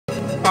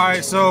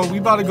Alright, so we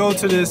about to go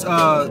to this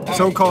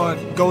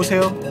so-called Ghost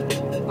Hill.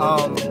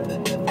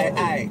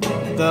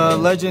 The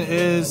legend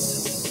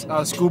is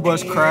a school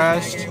bus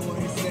crashed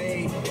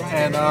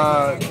and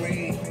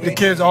the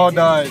kids all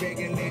died.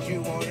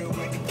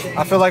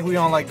 I feel like we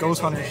on like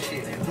ghost hunters.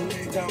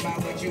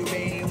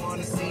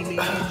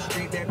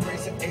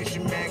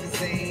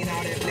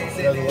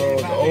 There's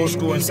the old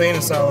school insane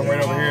asylum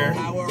right over here.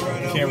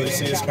 You can't really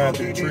see it's kind of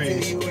through the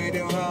trees. You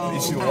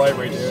see the light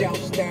right there.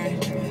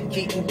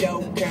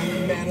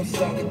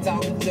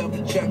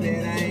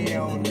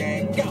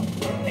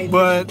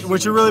 But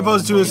what you're really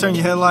supposed to do is turn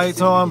your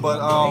headlights on,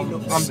 but I'm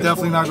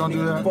definitely not gonna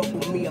do that.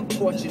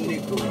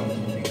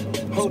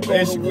 So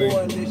basically,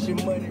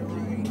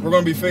 we're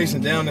gonna be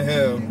facing down the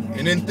hill.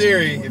 And in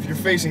theory, if you're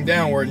facing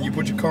downward and you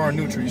put your car in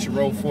neutral, you should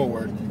roll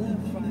forward.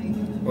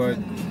 But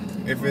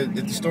if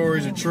the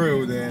stories are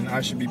true, then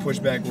I should be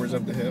pushed backwards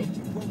up the hill.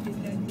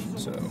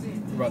 So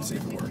we're about to see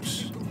if it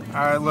works.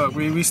 All right, look,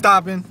 we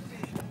stopping.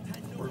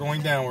 We're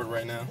going downward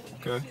right now.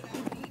 Okay.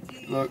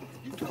 Look,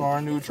 car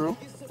in neutral.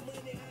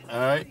 All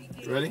right,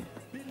 ready?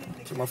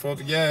 Took my foot off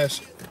the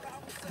gas.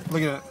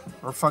 Look at it.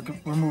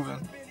 We're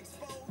moving.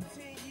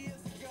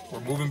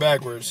 We're moving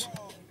backwards.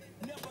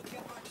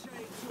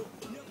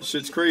 This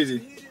shit's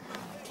crazy.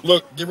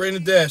 Look, get right in the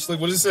dash. Look,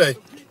 what does it say?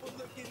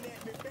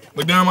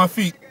 Look down at my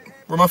feet.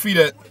 Where my feet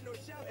at?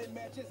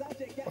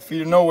 My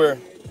feet are nowhere.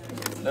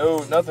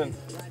 No, nothing.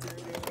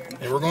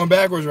 And we're going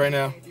backwards right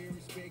now.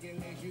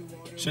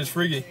 Shit's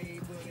freaky.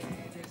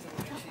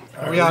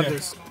 All right, we got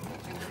this.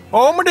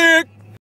 Oh, my dick!